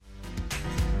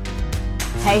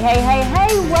Hey, hey, hey,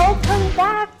 hey, welcome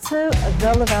back to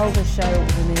the Lavelda Show,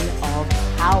 Women of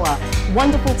Power.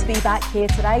 Wonderful to be back here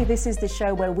today. This is the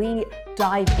show where we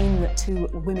dive into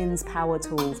women's power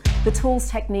tools, the tools,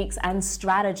 techniques, and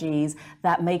strategies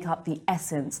that make up the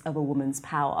essence of a woman's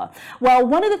power. Well,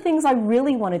 one of the things I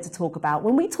really wanted to talk about,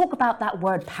 when we talk about that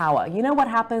word power, you know what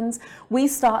happens? We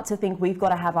start to think we've got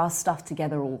to have our stuff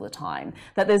together all the time,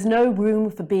 that there's no room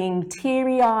for being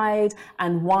teary-eyed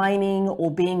and whining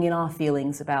or being in our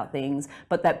feelings about things,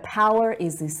 but that power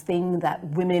is this thing that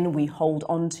women, we hold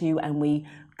on to and we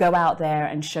go out there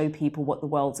and show people what the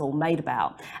world's all made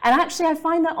about. And actually, I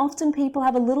find that often people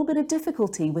have a little bit of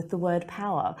difficulty with the word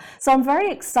power. So I'm very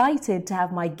excited to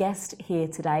have my guest here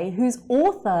today, who's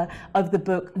author of the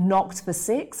book Knocked for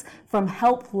Six, From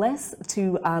Helpless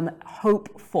to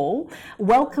Hopeful.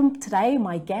 Welcome today,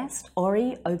 my guest,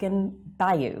 Ori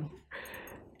Ogunbayu.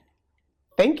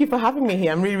 Thank you for having me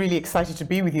here. I'm really, really excited to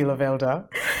be with you, Lavelda.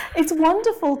 It's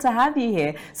wonderful to have you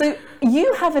here. So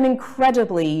you have an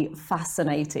incredibly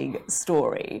fascinating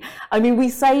story. I mean, we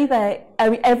say that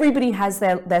everybody has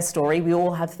their story. We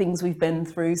all have things we've been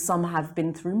through. Some have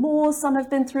been through more, some have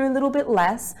been through a little bit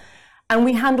less, and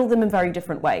we handle them in very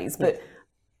different ways. But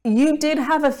you did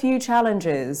have a few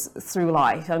challenges through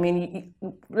life. I mean,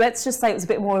 let's just say it was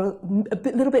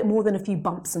a little bit more than a few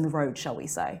bumps in the road, shall we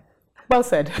say? Well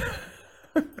said.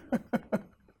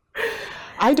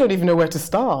 I don't even know where to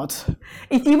start.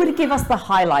 If you were to give us the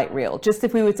highlight reel, just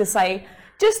if we were to say,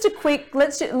 just a quick,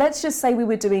 let's just say we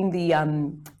were doing the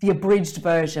abridged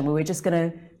version, where we're just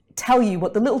going to tell you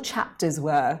what the little chapters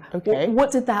were. Okay.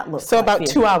 What did that look like? So about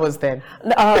 2 hours then?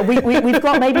 We've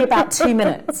got maybe about 2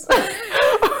 minutes.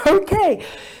 Okay.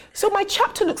 So my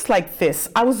chapter looks like this.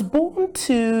 I was born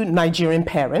to Nigerian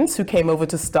parents who came over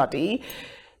to study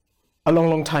a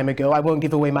long, long time ago. I won't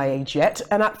give away my age yet.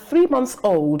 And at 3 months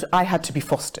old, I had to be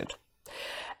fostered.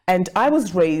 And I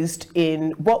was raised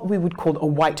in what we would call a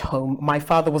white home. My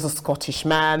father was a Scottish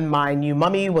man. My new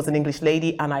mummy was an English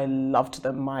lady, and I loved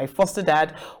them. My foster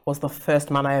dad was the first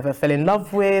man I ever fell in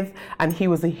love with, and he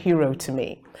was a hero to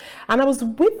me. And I was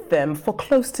with them for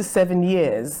close to 7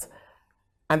 years.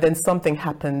 And then something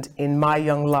happened in my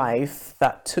young life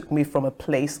that took me from a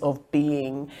place of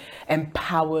being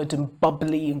empowered and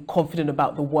bubbly and confident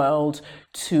about the world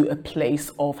to a place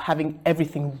of having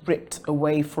everything ripped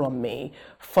away from me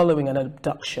following an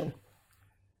abduction.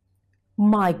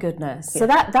 My goodness. So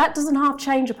that doesn't half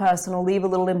change a person or leave a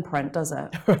little imprint, does it?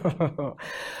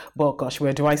 Well, gosh,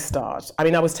 where do I start? I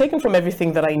mean, I was taken from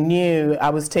everything that I knew.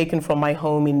 I was taken from my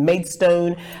home in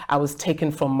Maidstone. I was taken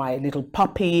from my little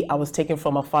puppy. I was taken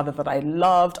from a father that I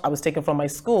loved. I was taken from my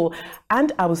school.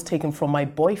 And I was taken from my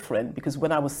boyfriend, because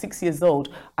when I was 6 years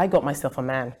old, I got myself a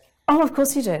man. Oh, of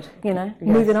course you did. Yes.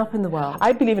 Moving up in the world.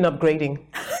 I believe in upgrading.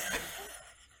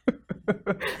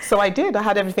 So I did. I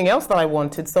had everything else that I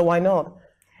wanted, so why not?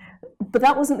 But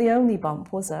that wasn't the only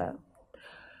bump, was it?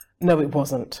 No, it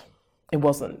wasn't. It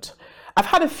wasn't. I've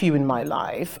had a few in my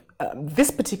life.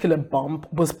 This particular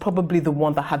bump was probably the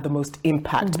one that had the most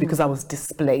impact, because I was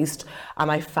displaced and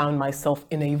I found myself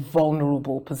in a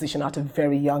vulnerable position at a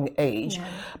very young age. Yeah.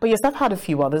 But yes, I've had a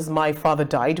few others. My father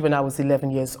died when I was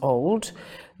 11 years old,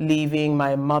 leaving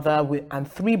my mother and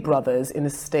 3 brothers in a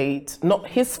state, not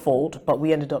his fault, but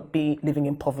we ended up living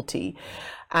in poverty.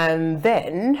 And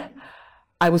then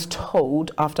I was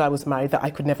told after I was married that I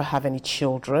could never have any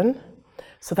children.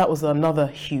 So that was another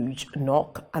huge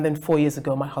knock. And then 4 years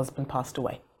ago, my husband passed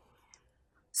away.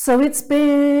 So it's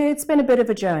been a bit of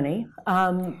a journey.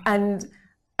 And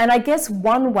I guess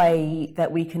one way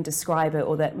that we can describe it,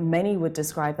 or that many would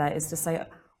describe that, is to say,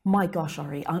 my gosh,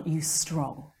 Ori, aren't you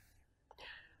strong?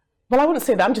 Well, I wouldn't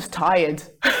say that. I'm just tired.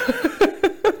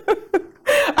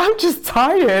 I'm just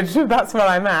tired. That's where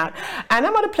I'm at. And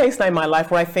I'm at a place now in my life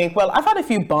where I think, well, I've had a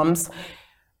few bumps.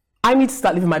 I need to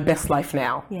start living my best life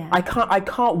now. Yeah. I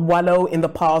can't wallow in the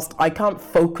past. I can't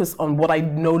focus on what I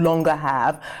no longer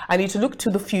have. I need to look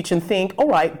to the future and think, all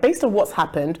right, based on what's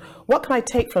happened, what can I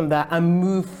take from that and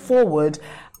move forward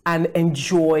and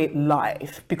enjoy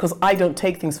life? Because I don't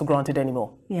take things for granted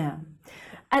anymore. Yeah.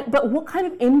 But what kind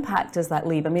of impact does that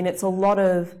leave? I mean, it's a lot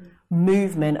of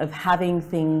movement of having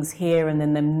things here and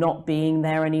then them not being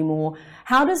there anymore.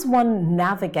 How does one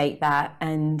navigate that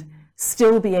and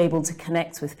still be able to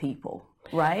connect with people,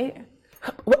 right?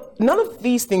 Well, none of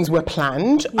these things were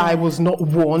planned. Yeah. I was not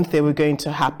warned they were going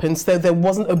to happen. So there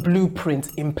wasn't a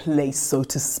blueprint in place, so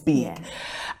to speak. Yeah.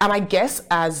 And I guess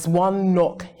as one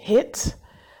knock hit,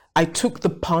 I took the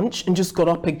punch and just got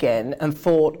up again and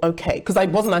thought, okay, because I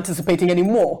wasn't anticipating any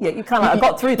more. Yeah, you kind of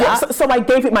got through that. Yeah, so I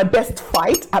gave it my best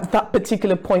fight at that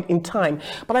particular point in time.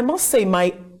 But I must say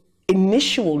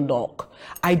initial knock,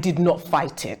 I did not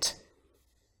fight it.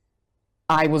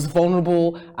 I was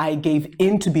vulnerable, I gave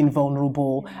in to being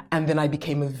vulnerable, and then I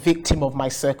became a victim of my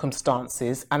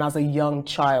circumstances. And as a young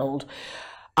child,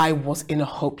 I was in a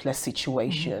hopeless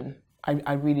situation.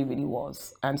 I really, really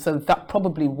was. And so that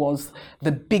probably was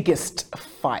the biggest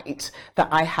fight that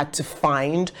I had to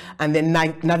find and then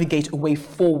navigate a way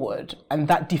forward. And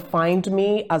that defined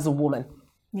me as a woman.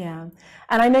 Yeah.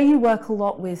 And I know you work a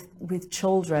lot with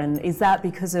children. Is that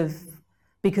because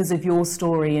of your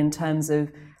story in terms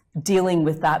of dealing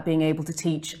with that, being able to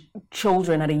teach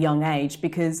children at a young age?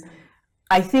 Because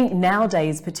I think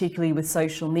nowadays, particularly with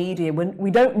social media, when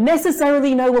we don't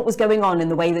necessarily know what was going on in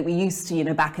the way that we used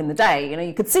to, back in the day,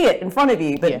 you could see it in front of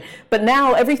you, but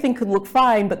now everything could look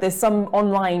fine, but there's some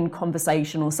online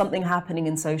conversation or something happening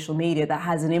in social media that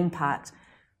has an impact,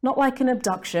 not like an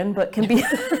abduction, but can be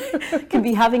can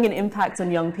be having an impact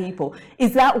on young people.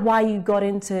 Is that why you got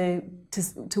into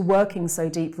working so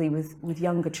deeply with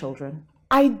younger children?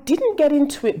 I didn't get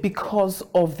into it because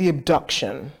of the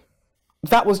abduction.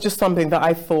 That was just something that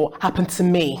I thought happened to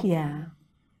me. Yeah.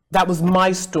 That was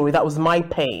my story, that was my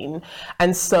pain.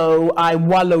 And so I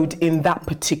wallowed in that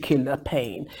particular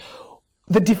pain.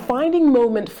 The defining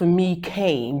moment for me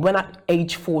came when at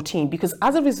age 14, because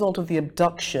as a result of the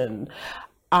abduction,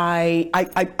 I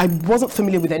wasn't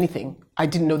familiar with anything. I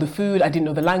didn't know the food, I didn't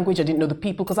know the language, I didn't know the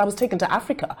people, because I was taken to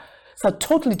Africa. So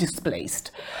totally displaced.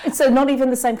 So not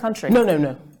even the same country? No.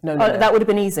 That would have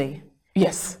been easy?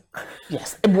 Yes.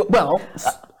 Well,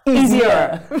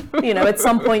 easier. At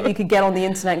some point you could get on the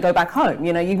internet and go back home.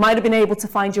 You might have been able to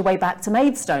find your way back to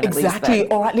Maidstone. Exactly,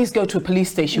 or at least go to a police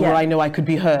station where I know I could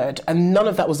be heard. And none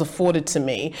of that was afforded to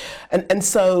me. And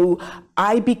so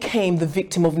I became the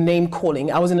victim of name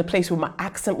calling. I was in a place where my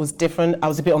accent was different. I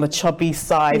was a bit on the chubby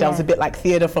side. I was a bit like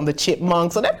Theatre from the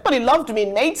Chipmunks. And everybody loved me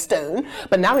in Maidstone.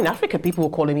 But now in Africa, people were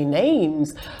calling me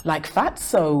names like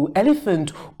Fatso,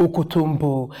 Elephant,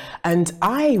 Okotombo. And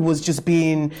I was just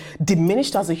being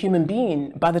diminished as a human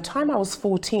being. By the time I was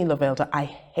 14, Lavelda, I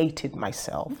hated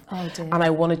myself. Oh, dear. And I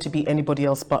wanted to be anybody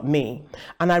else but me.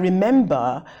 And I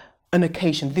remember an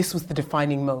occasion, this was the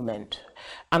defining moment.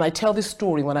 And I tell this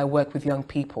story when I work with young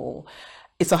people.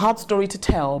 It's a hard story to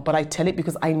tell, but I tell it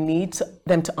because I need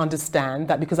them to understand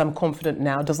that because I'm confident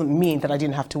now doesn't mean that I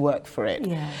didn't have to work for it.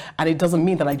 Yeah. And it doesn't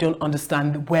mean that I don't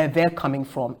understand where they're coming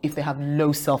from if they have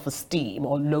low self-esteem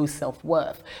or low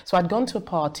self-worth. So I'd gone to a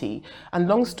party, and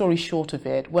long story short of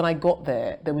it, when I got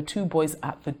there were two boys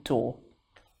at the door.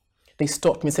 They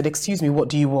stopped me and said, "Excuse me, what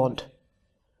do you want?"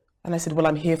 And I said, "Well,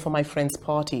 I'm here for my friend's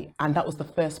party." And that was the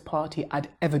first party I'd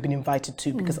ever been invited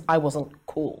to because I wasn't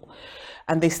cool.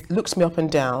 And they looked me up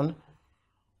and down,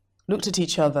 looked at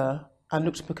each other, and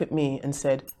looked back at me and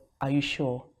said, "Are you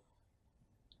sure?"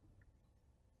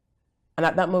 And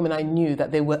at that moment, I knew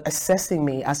that they were assessing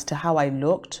me as to how I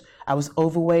looked. I was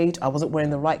overweight. I wasn't wearing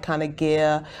the right kind of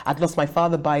gear. I'd lost my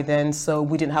father by then, so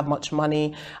we didn't have much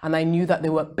money. And I knew that they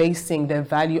were basing their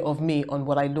value of me on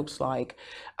what I looked like.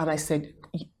 And I said,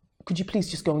 "Could you please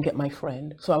just go and get my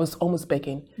friend?" So I was almost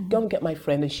begging, "Go and get my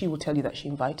friend and she will tell you that she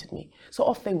invited me." So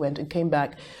off they went and came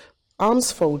back,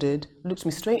 arms folded, looked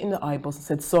me straight in the eyeballs and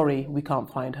said, "Sorry, we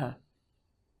can't find her."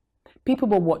 People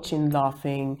were watching,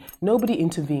 laughing. Nobody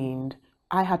intervened.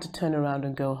 I had to turn around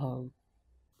and go home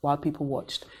while people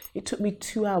watched. It took me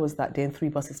 2 hours that day and 3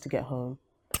 buses to get home.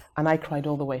 And I cried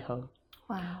all the way home.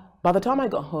 Wow. By the time I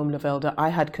got home, Lavelda, I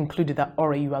had concluded that,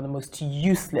 Ore, you are the most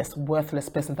useless, worthless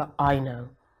person that I know.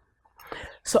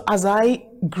 So as I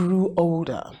grew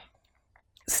older,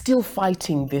 still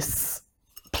fighting this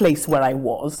place where I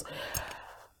was,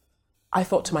 I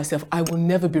thought to myself, I will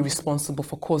never be responsible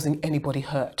for causing anybody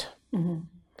hurt. Mm-hmm.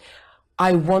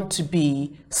 I want to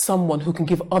be someone who can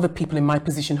give other people in my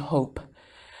position hope.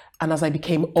 And as I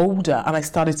became older and I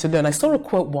started to learn, I saw a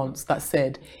quote once that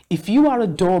said, "If you are a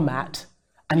doormat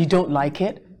and you don't like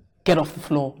it, get off the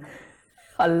floor."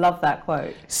 I love that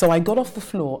quote. So I got off the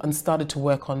floor and started to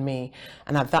work on me.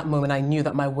 And at that moment, I knew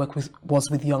that my work was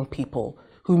with young people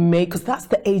who because that's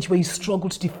the age where you struggle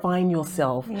to define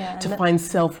yourself, to find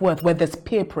self-worth, where there's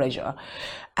peer pressure.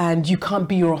 And you can't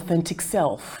be your authentic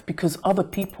self because other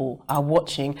people are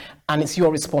watching and it's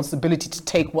your responsibility to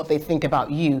take what they think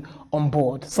about you on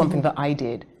board, something that I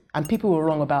did. And people were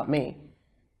wrong about me.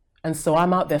 And so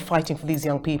I'm out there fighting for these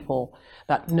young people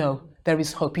that no, there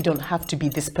is hope. You don't have to be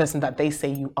this person that they say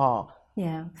you are.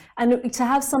 Yeah. And to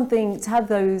have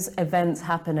those events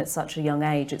happen at such a young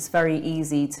age, it's very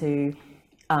easy to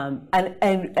And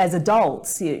as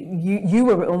adults, you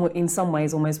were in some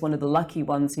ways almost one of the lucky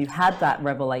ones who had that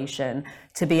revelation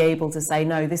to be able to say,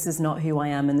 no, this is not who I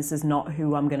am and this is not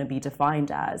who I'm going to be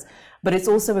defined as. But it's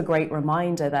also a great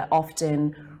reminder that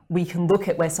often we can look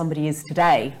at where somebody is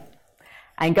today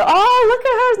and go, oh, look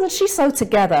at her, she's so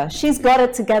together. She's got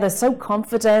it together, so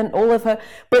confident, all of her.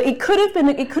 But it could have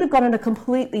gone in a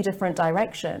completely different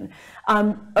direction.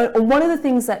 One of the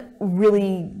things that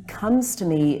really comes to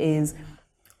me is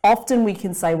often we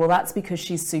can say, well, that's because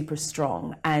she's super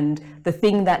strong. And the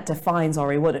thing that defines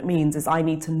Ori, what it means is I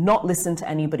need to not listen to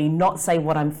anybody, not say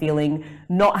what I'm feeling,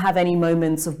 not have any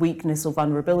moments of weakness or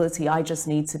vulnerability. I just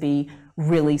need to be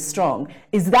really strong.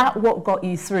 Is that what got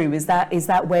you through? Is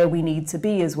that where we need to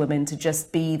be as women, to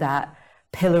just be that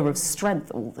pillar of strength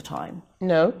all the time?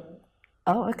 No.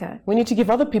 Oh, okay. We need to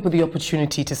give other people the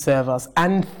opportunity to serve us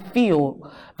and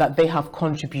feel that they have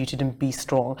contributed and be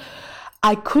strong.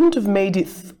 I couldn't have made it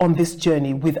on this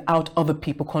journey without other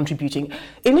people contributing.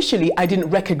 Initially, I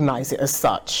didn't recognize it as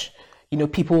such.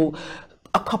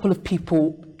 A couple of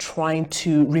people trying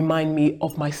to remind me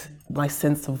of my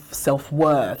sense of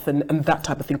self-worth and that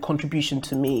type of thing, contribution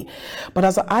to me. But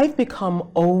as I've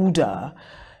become older,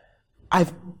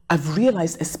 I've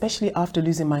realized, especially after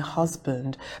losing my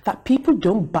husband, that people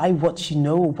don't buy what you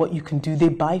know or what you can do. They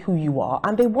buy who you are,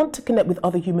 and they want to connect with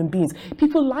other human beings.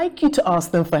 People like you to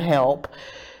ask them for help.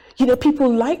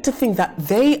 People like to think that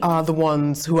they are the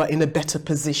ones who are in a better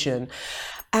position.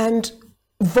 And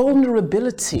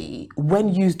vulnerability,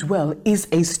 when used well, is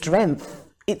a strength.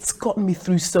 It's gotten me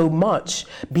through so much,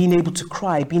 being able to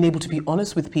cry, being able to be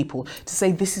honest with people, to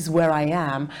say this is where I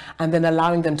am, and then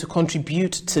allowing them to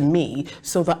contribute to me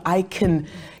so that I can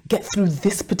get through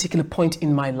this particular point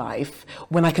in my life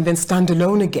when I can then stand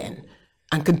alone again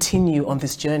and continue on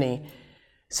this journey.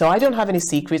 So I don't have any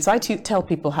secrets. I tell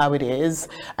people how it is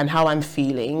and how I'm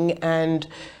feeling, and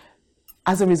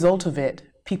as a result of it,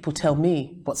 people tell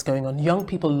me what's going on. Young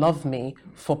people love me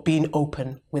for being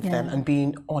open with them and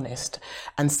being honest.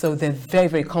 And so they're very,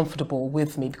 very comfortable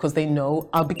with me because they know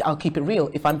I'll keep it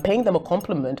real. If I'm paying them a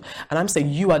compliment and I'm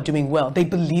saying, you are doing well, they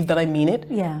believe that I mean it.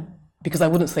 Yeah. Because I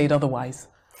wouldn't say it otherwise.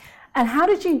 And how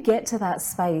did you get to that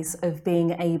space of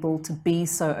being able to be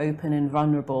so open and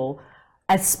vulnerable,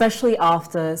 especially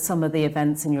after some of the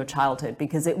events in your childhood?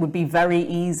 Because it would be very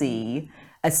easy,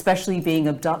 especially being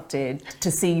abducted,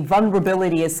 to see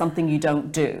vulnerability as something you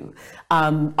don't do.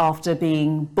 After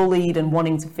being bullied and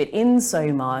wanting to fit in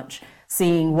so much,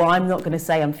 seeing, well, I'm not going to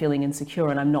say I'm feeling insecure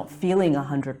and I'm not feeling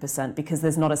 100% because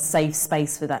there's not a safe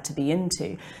space for that to be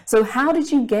into. So how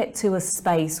did you get to a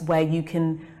space where you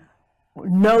can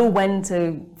know when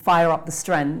to fire up the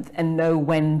strength and know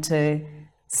when to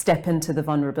step into the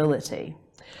vulnerability?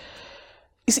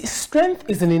 You see, strength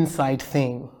is an inside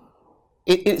thing.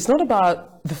 It's not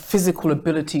about the physical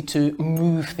ability to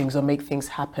move things or make things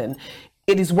happen.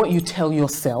 It is what you tell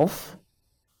yourself.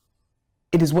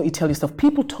 It is what you tell yourself.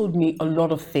 People told me a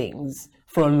lot of things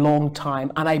for a long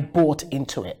time, and I bought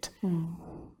into it.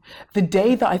 The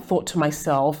day that I thought to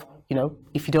myself,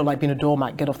 if you don't like being a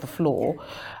doormat, get off the floor,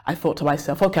 I thought to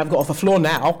myself, okay, I've got off the floor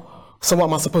now. So what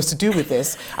am I supposed to do with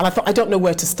this? And I thought, I don't know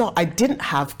where to start. I didn't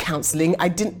have counseling. I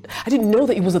didn't know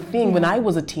that it was a thing when I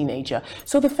was a teenager.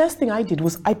 So the first thing I did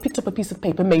was I picked up a piece of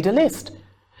paper, made a list.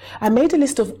 I made a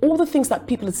list of all the things that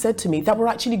people had said to me that were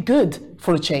actually good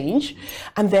for a change.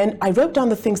 And then I wrote down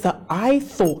the things that I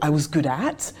thought I was good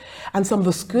at and some of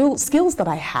the skills that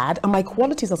I had and my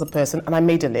qualities as a person, and I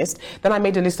made a list. Then I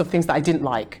made a list of things that I didn't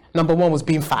like. Number one was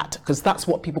being fat, because that's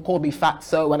what people called me, fat.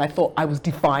 So, and I thought I was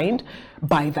defined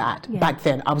by that. Back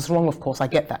then. I was wrong, of course, I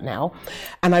get that now.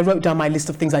 And I wrote down my list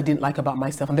of things I didn't like about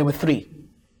myself, and there were 3.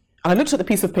 And I looked at the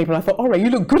piece of paper and I thought, all right,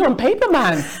 you look good on paper,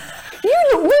 man. You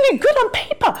look really good on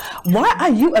paper. Why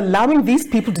are you allowing these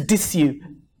people to diss you?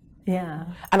 Yeah.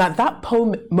 And at that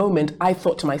moment, I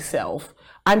thought to myself,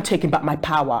 I'm taking back my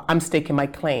power. I'm staking my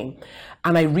claim.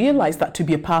 And I realized that to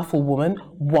be a powerful woman,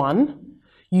 1,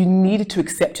 you needed to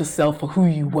accept yourself for who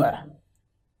you were.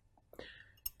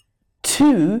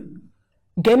 2,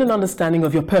 gain an understanding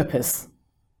of your purpose.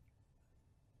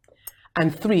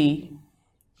 And 3,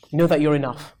 know that you're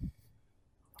enough.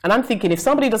 And I'm thinking, if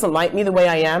somebody doesn't like me the way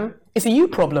I am, it's a you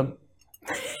problem.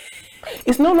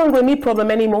 It's no longer a me problem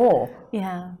anymore.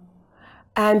 Yeah.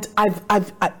 And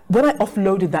when I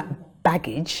offloaded that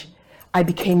baggage, I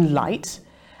became light.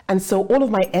 And so all of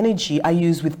my energy I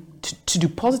use to do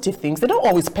positive things. They don't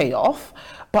always pay off,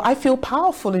 but I feel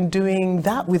powerful in doing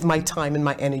that with my time and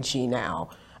my energy now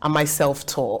and my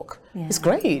self-talk. Yeah. It's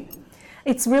great.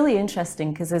 It's really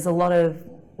interesting because there's a lot of,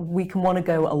 we can want to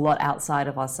go a lot outside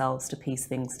of ourselves to piece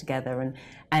things together.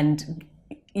 And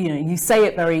you say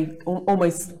it very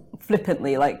almost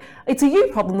flippantly, like it's a you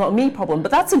problem, not a me problem,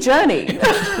 but that's a journey.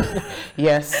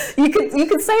 Yes. You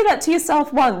could say that to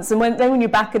yourself once, and then when you're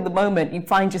back in the moment, you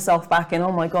find yourself back in,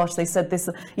 oh my gosh, they said this.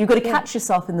 You've got to catch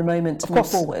yourself in the moment to move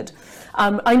forward.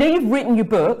 I know you've written your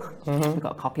book. We've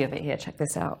got a copy of it here. Check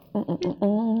this out.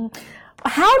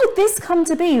 How did this come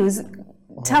to be?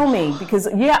 Tell me, because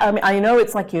I know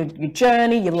it's like your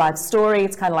journey, your life story.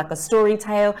 It's kind of like a story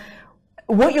tale.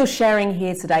 What you're sharing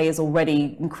here today is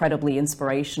already incredibly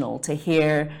inspirational to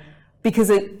hear, because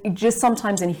it just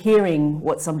sometimes in hearing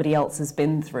what somebody else has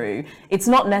been through, it's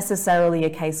not necessarily a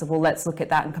case of, well, let's look at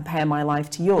that and compare my life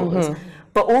to yours,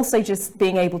 but also just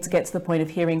being able to get to the point of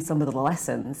hearing some of the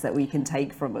lessons that we can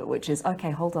take from it, which is,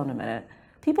 okay, hold on a minute.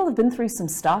 People have been through some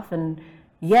stuff, and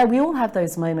yeah, we all have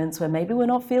those moments where maybe we're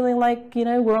not feeling like,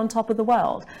 we're on top of the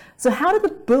world. So how did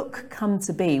the book come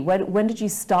to be? When did you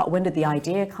start? When did the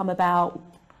idea come about?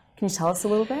 Can you tell us a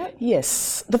little bit?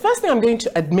 Yes. The first thing I'm going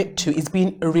to admit to is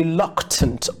being a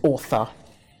reluctant author.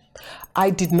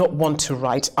 I did not want to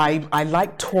write. I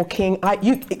like talking. I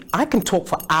can talk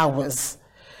for hours.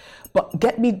 But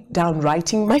get me down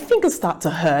writing, my fingers start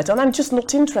to hurt, and I'm just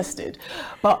not interested.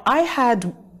 But I've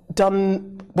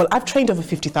trained over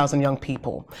 50,000 young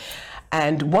people.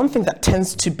 And one thing that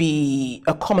tends to be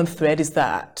a common thread is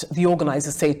that the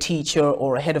organizers, say a teacher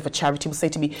or a head of a charity, will say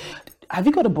to me, have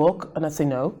you got a book? And I say,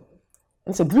 no.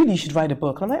 And so, really, you should write a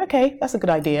book. And I'm like, okay, that's a good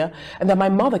idea. And then my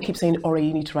mother keeps saying, Ore,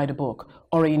 you need to write a book.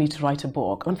 Ore, you need to write a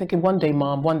book. I'm thinking, one day,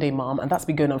 mom. And that's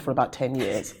been going on for about 10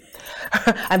 years.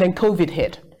 And then COVID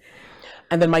hit.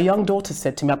 And then my young daughter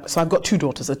said to me, so I've got two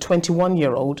daughters, a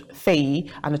 21-year-old,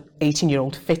 Faye, and an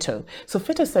 18-year-old, Fito. So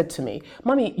Fito said to me,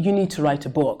 Mommy, you need to write a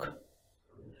book.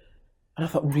 And I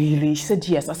thought, really? She said,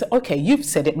 yes. I said, okay, you've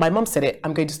said it. My mum said it.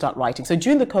 I'm going to start writing. So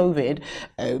during the COVID,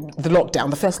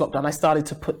 the first lockdown, I started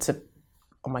to put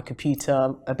on my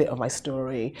computer a bit of my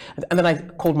story. And then I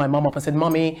called my mum up and said,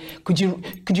 Mommy, could you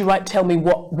tell me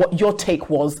what your take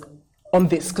was on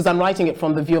this? Because I'm writing it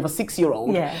from the view of a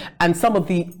 6-year-old. Yeah. And some of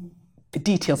the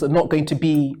details are not going to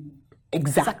be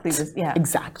exact.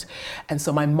 And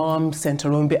so my mom sent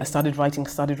her own bit. I started writing.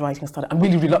 I'm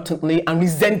really reluctantly. I'm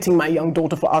resenting my young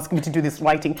daughter for asking me to do this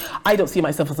writing. I don't see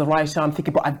myself as a writer. I'm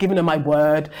thinking, but I've given her my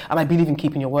word, and I believe in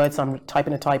keeping your word, so I'm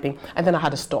typing. And then I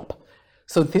had to stop.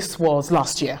 So this was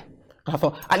last year. And I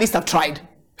thought, at least I've tried.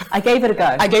 I gave it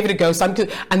a go. So I'm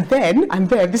good. And then,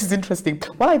 this is interesting.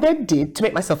 What I then did to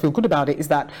make myself feel good about it is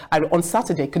that on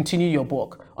Saturday, continue your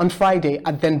book. On Friday,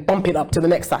 I'd then bump it up to the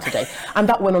next Saturday. And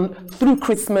that went on through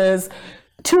Christmas,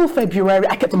 till February.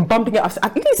 I kept on bumping it up.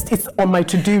 At least it's on my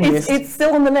to-do list. It's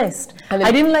still on the list. And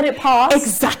I didn't let it pass.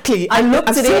 Exactly. I looked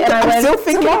at it and I went, still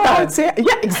thinking tomorrow. About it.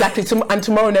 Yeah, exactly. And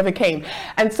tomorrow never came.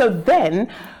 And so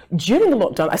then, during the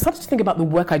lockdown, I started to think about the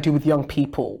work I do with young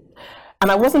people.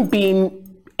 And I wasn't being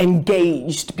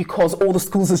engaged because all the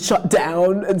schools are shut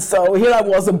down, and so here I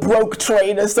was, a broke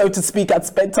trainer, so to speak. I'd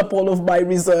spent up all of my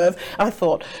reserve, and I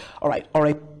thought, all right,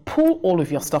 pull all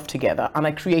of your stuff together. And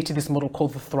I created this model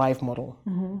called the Thrive model,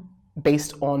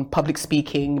 based on public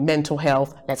speaking, mental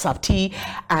health, let's have tea,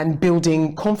 and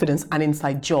building confidence and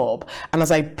inside job. And as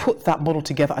I put that model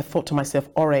together, I thought to myself,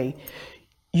 Ore,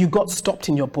 you got stopped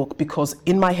in your book, because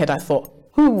in my head I thought,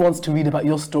 who wants to read about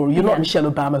your story? You're not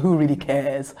Michelle Obama. Who really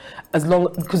cares?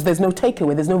 Because there's no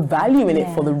takeaway, there's no value in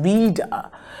it for the reader.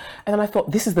 And then I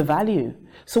thought, this is the value.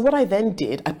 So what I then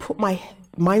did, I put my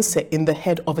mindset in the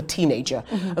head of a teenager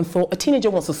and thought, a teenager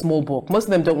wants a small book. Most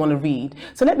of them don't want to read.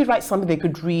 So let me write something they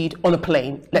could read on a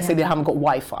plane. Let's say they haven't got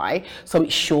Wi-Fi, so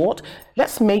it's short.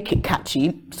 Let's make it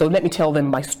catchy. So let me tell them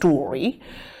my story.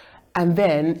 And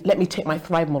then let me take my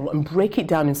Thrive model and break it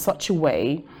down in such a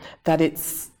way that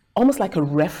it's almost like a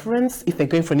reference. If they're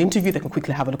going for an interview, they can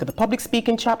quickly have a look at the public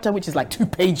speaking chapter, which is like 2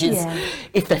 pages.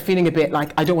 If they're feeling a bit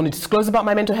like, I don't want to disclose about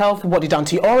my mental health, what did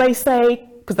Auntie Ore say?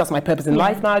 Because that's my purpose in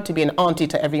life now, to be an auntie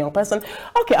to every young person.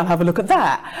 Okay, I'll have a look at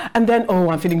that. And then,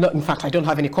 I'm feeling low. In fact, I don't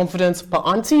have any confidence. But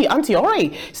Auntie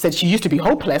Ore said she used to be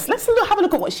hopeless. Let's have a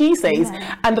look at what she says.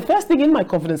 And the first thing in my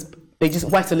confidence, they just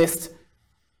write a list.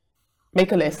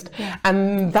 Make a list.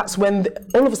 And that's when,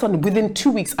 all of a sudden, within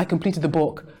 2 weeks, I completed the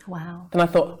book. Wow. Then I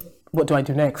thought, what do I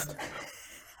do next?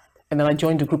 And then I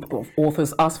joined a group of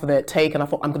authors, asked for their take, and I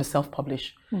thought, I'm going to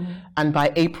self-publish. And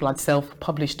by April, I'd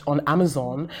self-published on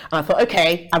Amazon. And I thought,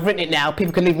 okay, I've written it now.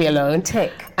 People can leave me alone.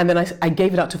 Tick. And then I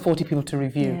gave it out to 40 people to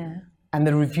review. And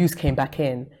the reviews came back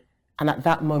in. And at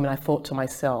that moment, I thought to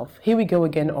myself, here we go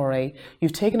again, Ore.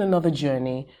 You've taken another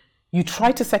journey. you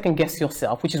try to second guess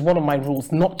yourself, which is one of my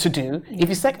rules not to do. If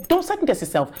you don't second guess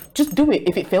yourself, just do it.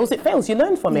 If it fails, it fails. You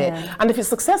learn from it. And if it's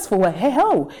successful, well, hey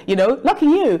ho, you know, lucky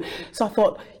you. So I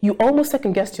thought, you almost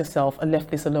second guessed yourself and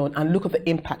left this alone, and look at the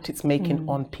impact it's making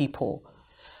on people.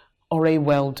 Ore,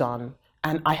 well done.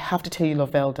 And I have to tell you,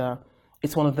 Lovelda,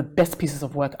 it's one of the best pieces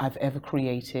of work I've ever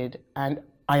created, and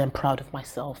I am proud of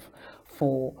myself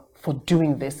for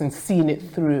doing this and seeing it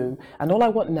through. And all I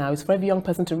want now is for every young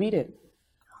person to read it.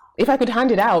 If I could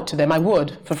hand it out to them, I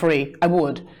would, for free. I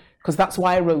would, because that's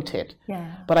why I wrote it.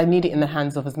 Yeah. But I need it in the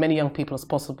hands of as many young people as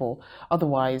possible.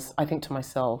 Otherwise, I think to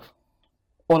myself,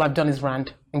 all I've done is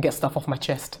rant and get stuff off my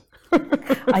chest.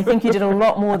 I think you did a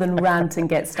lot more than rant and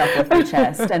get stuff off your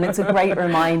chest. And it's a great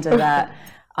reminder that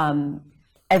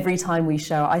every time we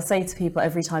show, I say to people,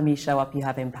 every time you show up, you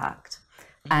have impact.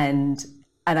 And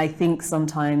I think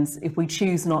sometimes if we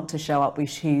choose not to show up, we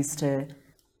choose to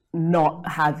not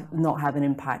have an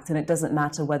impact. And it doesn't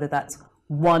matter whether that's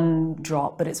one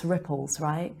drop, but it's ripples,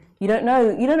 right? You don't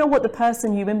know what the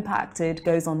person you impacted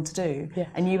goes on to do. Yeah.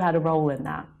 And you had a role in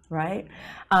that, right?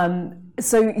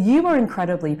 So you were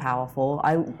incredibly powerful.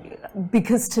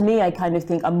 Because to me, I kind of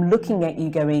think I'm looking at you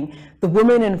going, the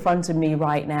woman in front of me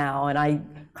right now, and I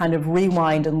kind of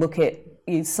rewind and look at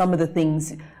some of the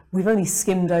things. We've only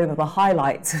skimmed over the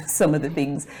highlights of some of the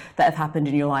things that have happened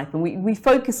in your life. And we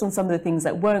focused on some of the things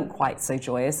that weren't quite so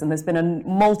joyous. And there's been a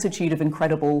multitude of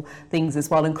incredible things as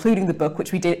well, including the book,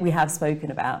 which we have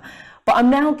spoken about. But I'm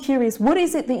now curious, what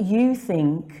is it that you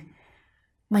think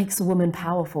makes a woman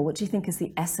powerful? What do you think is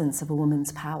the essence of a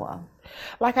woman's power?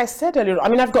 Like I said earlier, I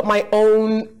mean, I've got my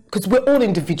own, because we're all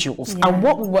individuals, and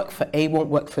what will work for A won't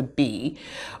work for B.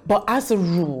 But as a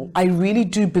rule, I really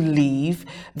do believe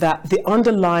that the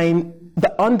underlying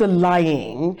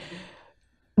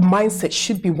mindset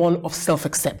should be one of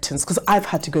self-acceptance, because I've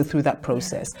had to go through that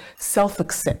process.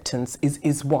 Self-acceptance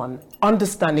is one.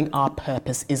 Understanding our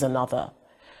purpose is another.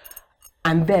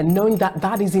 And then knowing that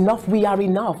that is enough, we are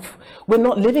enough. We're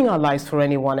not living our lives for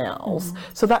anyone else.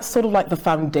 So that's sort of like the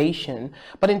foundation.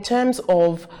 But in terms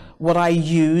of what I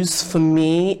use for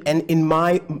me and in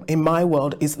my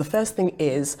world, is the first thing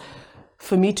is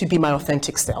for me to be my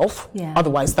authentic self. Yeah.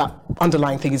 Otherwise that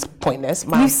underlying thing is pointless.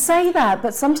 You say that,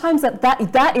 but sometimes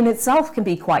that in itself can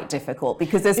be quite difficult,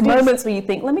 because there's moments where you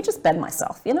think, let me just bend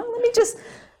myself, let me just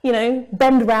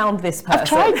bend around this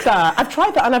person. I've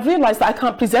tried that, and I've realized that I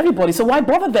can't please everybody, so why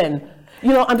bother then?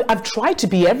 I've tried to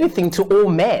be everything to all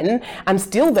men, and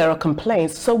still there are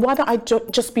complaints, so why don't I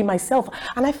just be myself?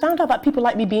 And I found out that people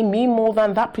like me being me more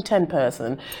than that pretend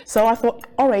person. So I thought,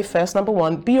 all right, first, number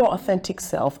one, be your authentic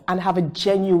self and have a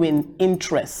genuine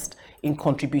interest in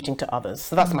contributing to others.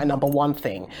 So that's my number one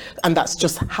thing. And that's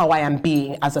just how I am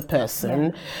being as a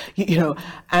person,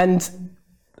 and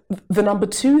the number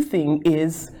two thing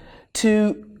is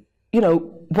to,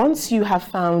 once you have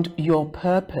found your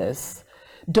purpose,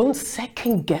 don't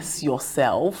second guess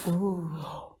yourself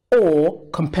or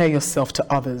compare yourself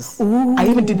to others. I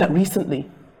even did that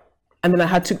recently. And then I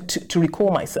had to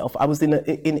recall myself. I was in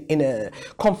a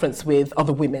conference with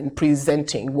other women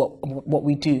presenting what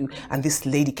we do. And this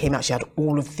lady came out, she had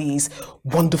all of these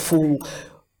wonderful,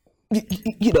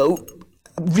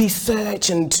 research,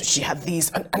 and she had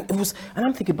these, and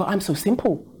I'm thinking, but I'm so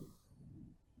simple.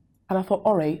 And I thought,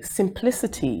 all right,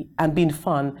 simplicity and being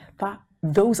fun,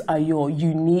 those are your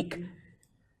unique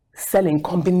selling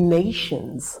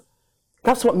combinations.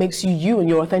 That's what makes you you and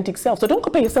your authentic self. So don't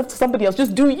compare yourself to somebody else,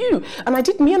 just do you. And I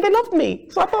did me and they loved me.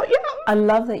 So I thought, I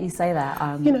love that you say that.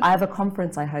 I have a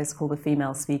conference I host called the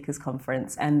Female Speakers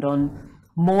Conference, and on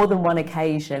more than one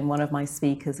occasion, one of my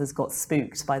speakers has got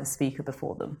spooked by the speaker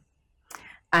before them.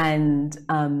 And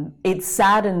it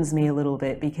saddens me a little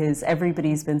bit, because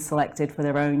everybody's been selected for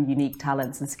their own unique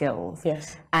talents and skills.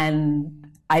 Yes. And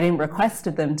I didn't request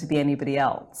of them to be anybody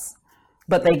else.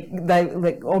 But they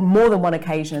on more than one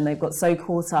occasion, they've got so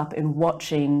caught up in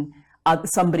watching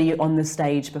somebody on the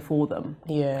stage before them.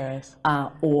 Yes.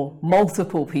 Or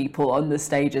multiple people on the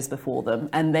stages before them,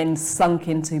 and then sunk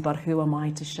into, but who am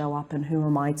I to show up, and who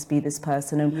am I to be this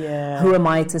person, and who am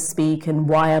I to speak, and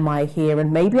why am I here,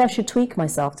 and maybe I should tweak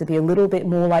myself to be a little bit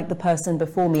more like the person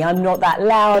before me. I'm not that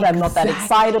loud, I'm not that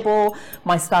excitable,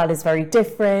 my style is very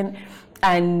different.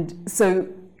 And so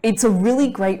it's a really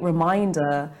great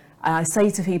reminder. I say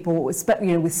to people,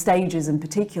 with stages in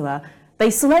particular, they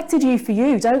selected you for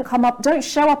you. Don't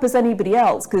show up as anybody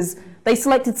else, because they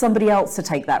selected somebody else to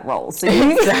take that role. So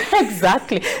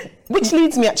Exactly. Which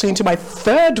leads me actually into my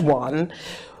third one,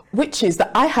 which is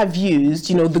that I have used,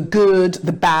 the good,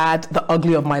 the bad, the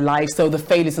ugly of my life, so the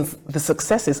failures and the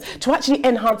successes, to actually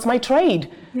enhance my trade.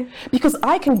 Yeah. Because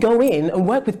I can go in and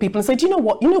work with people and say, do you know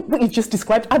what you've just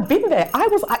described? I've been there. I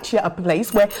was actually at a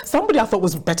place where somebody I thought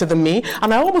was better than me,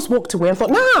 and I almost walked away and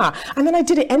thought, nah, and then I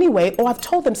did it anyway, or I've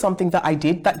told them something that I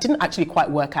did that didn't actually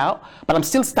quite work out, but I'm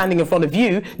still standing in front of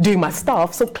you doing my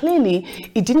stuff, so clearly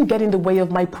it didn't get in the way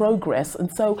of my progress.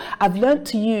 And so I've learned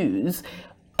to use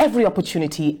every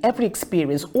opportunity, every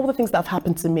experience, all the things that have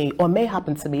happened to me or may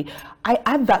happen to me, I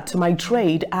add that to my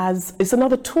trade as it's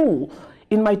another tool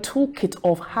in my toolkit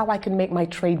of how I can make my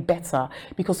trade better,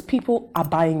 because people are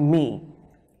buying me,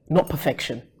 not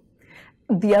perfection.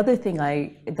 The other thing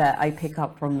that I pick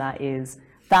up from that is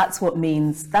that's what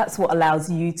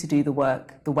allows you to do the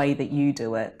work the way that you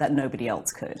do it, that nobody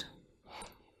else could.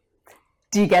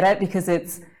 Do you get it?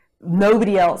 Because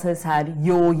nobody else has had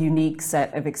your unique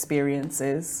set of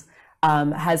experiences,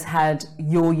 has had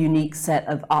your unique set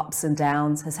of ups and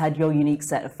downs, has had your unique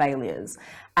set of failures.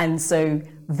 And so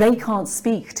they can't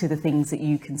speak to the things that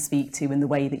you can speak to in the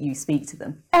way that you speak to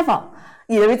them, ever.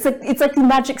 It's like the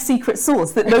magic secret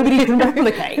sauce that nobody can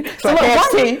replicate. So why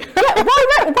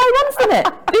run from it?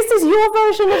 This is your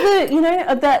version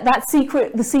of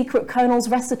the secret Colonel's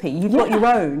recipe. You've got your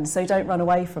own, so don't run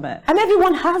away from it. And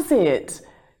everyone has it.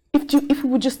 If we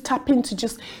would just tap into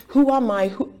just who am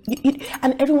I,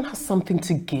 and everyone has something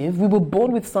to give. We were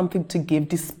born with something to give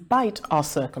despite our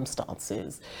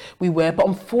circumstances. But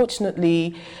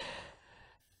unfortunately,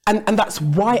 and that's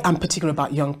why I'm particular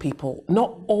about young people.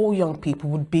 Not all young people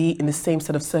would be in the same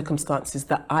set of circumstances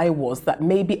that I was, that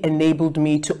maybe enabled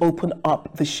me to open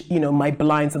up my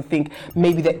blinds and think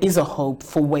maybe there is a hope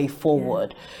for way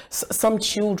forward. Yeah. Some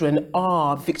children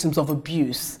are victims of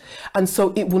abuse, and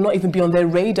so it will not even be on their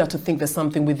radar to think there's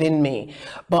something within me.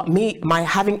 But my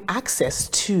having access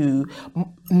to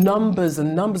numbers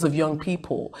and numbers of young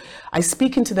people, I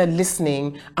speak into their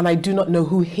listening, and I do not know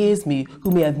who hears me,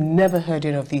 who may have never heard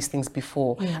any of these things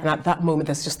before. Yeah. And at that moment,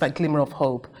 there's just that glimmer of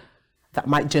hope that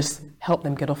might just help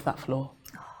them get off that floor.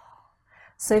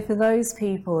 So for those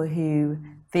people who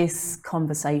this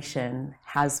conversation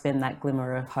has been that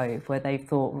glimmer of hope, where they've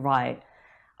thought, right,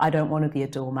 I don't want to be a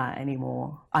doormat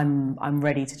anymore. I'm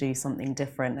ready to do something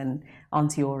different, and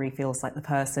Auntie Ori feels like the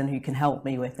person who can help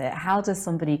me with it. How does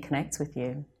somebody connect with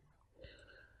you?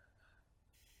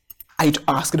 Are you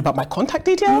asking about my contact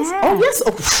details? Yeah. Oh, yes.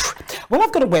 Oh, well,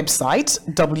 I've got a website,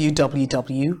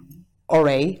 www.ore-lu,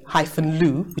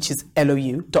 which is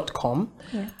lou.com.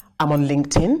 Yeah. I'm on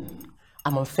LinkedIn.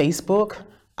 I'm on Facebook.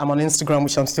 I'm on Instagram,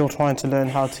 which I'm still trying to learn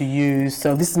how to use.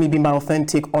 So this is me being my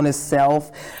authentic, honest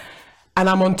self. And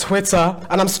I'm on Twitter,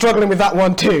 and I'm struggling with that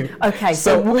one too. Okay,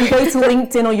 so we'll go to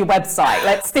LinkedIn or your website.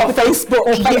 Let's stick with Facebook.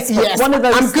 Yes, one of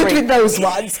those. I'm good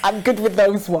with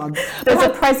those ones. There's a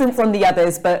presence on the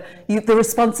others, but the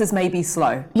responses may be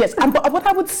slow. Yes, but what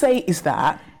I would say is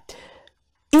that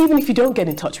even if you don't get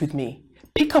in touch with me,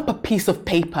 pick up a piece of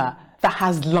paper that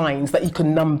has lines that you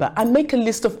can number and make a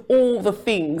list of all the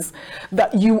things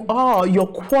that you are, your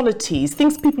qualities,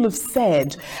 things people have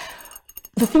said,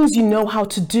 the things you know how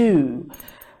to do,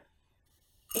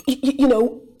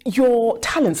 your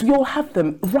talents, we all have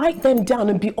them. Write them down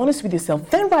and be honest with yourself.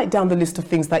 Then write down the list of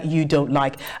things that you don't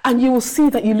like, and you will see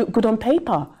that you look good on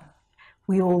paper.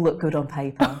 We all look good on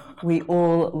paper. We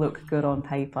all look good on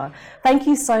paper. Thank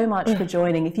you so much for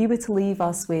joining. If you were to leave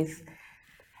us with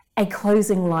a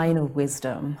closing line of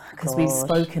wisdom, because we've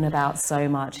spoken about so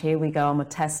much. Here we go. I'm gonna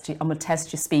test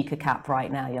your speaker cap right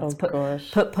now. You have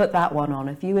to put that one on.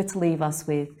 If you were to leave us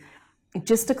with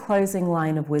just a closing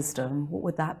line of wisdom, what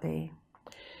would that be?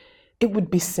 It would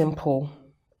be simple.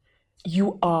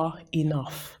 You are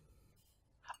enough.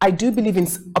 I do believe in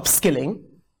upskilling,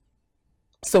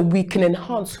 so we can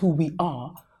enhance who we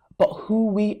are, but who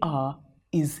we are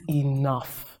is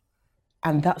enough,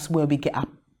 and that's where we get our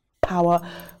power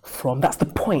from. That's the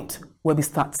point where we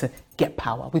start to get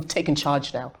power. We've taken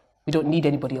charge now. We don't need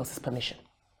anybody else's permission.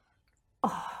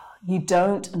 Oh, you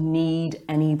don't need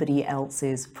anybody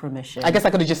else's permission. I guess I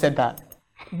could have just said that.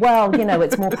 Well,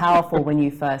 it's more powerful when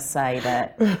you first say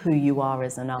that who you are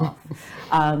is enough.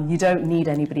 You don't need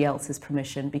anybody else's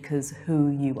permission, because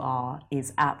who you are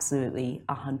is absolutely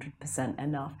 100%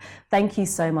 enough. Thank you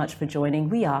so much for joining.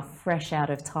 We are fresh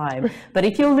out of time. But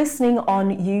if you're listening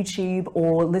on YouTube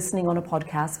or listening on a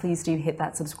podcast, please do hit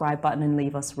that subscribe button and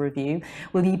leave us a review.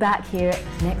 We'll be back here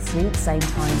next week, same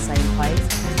time, same place.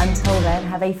 Until then,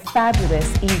 have a fabulous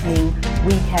evening,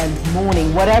 weekend,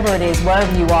 morning, whatever it is,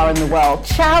 wherever you are in the world.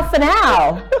 Ciao for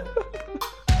now.